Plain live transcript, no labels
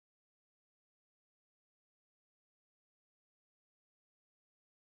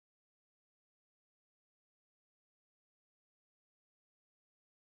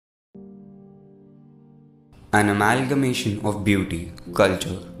An amalgamation of beauty,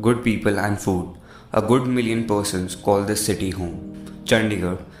 culture, good people and food. A good million persons call this city home.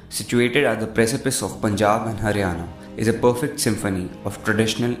 Chandigarh, situated at the precipice of Punjab and Haryana, is a perfect symphony of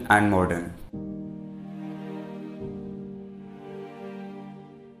traditional and modern.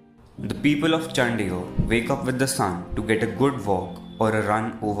 The people of Chandigarh wake up with the sun to get a good walk or a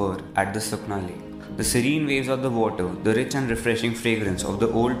run over at the Sukna Lake. The serene waves of the water, the rich and refreshing fragrance of the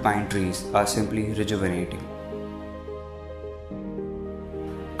old pine trees are simply rejuvenating.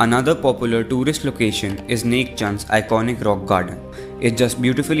 Another popular tourist location is Nek Chand's iconic rock garden. It just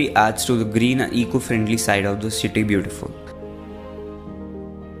beautifully adds to the green and eco-friendly side of the city beautiful.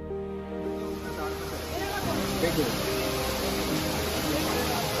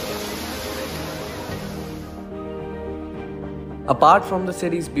 Apart from the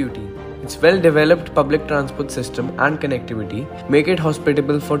city's beauty, its well-developed public transport system and connectivity make it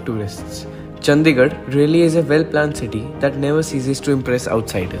hospitable for tourists. Chandigarh really is a well-planned city that never ceases to impress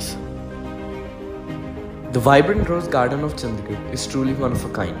outsiders. The vibrant rose garden of Chandigarh is truly one of a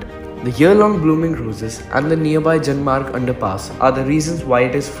kind. The year-long blooming roses and the nearby Janmarg underpass are the reasons why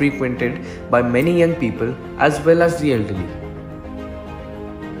it is frequented by many young people as well as the elderly.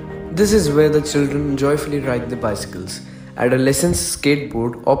 This is where the children joyfully ride their bicycles, adolescents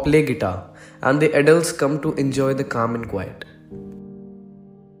skateboard or play guitar, and the adults come to enjoy the calm and quiet.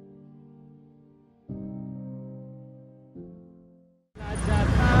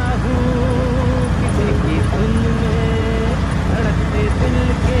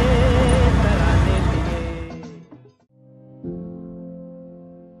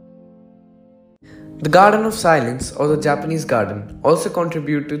 The Garden of Silence, or the Japanese Garden, also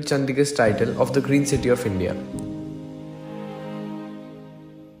contribute to Chandigarh's title of the Green City of India.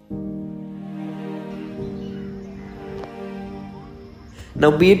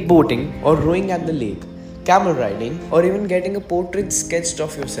 Now, be it boating or rowing at the lake, camel riding, or even getting a portrait sketched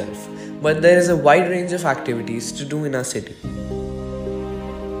of yourself, but there is a wide range of activities to do in our city.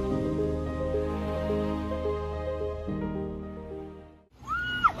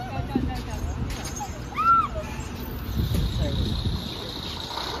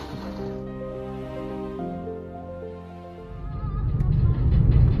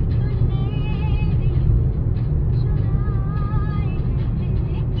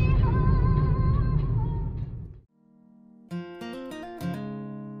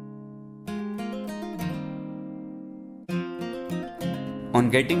 On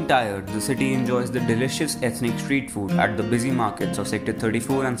getting tired, the city enjoys the delicious ethnic street food at the busy markets of Sector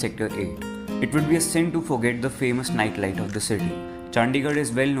 34 and Sector 8. It would be a sin to forget the famous nightlife of the city. Chandigarh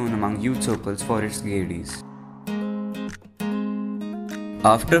is well known among youth circles for its gaiety.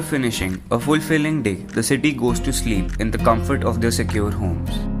 After finishing a fulfilling day, the city goes to sleep in the comfort of their secure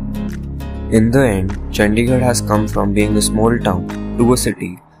homes. In the end, Chandigarh has come from being a small town to a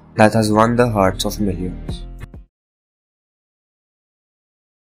city that has won the hearts of millions.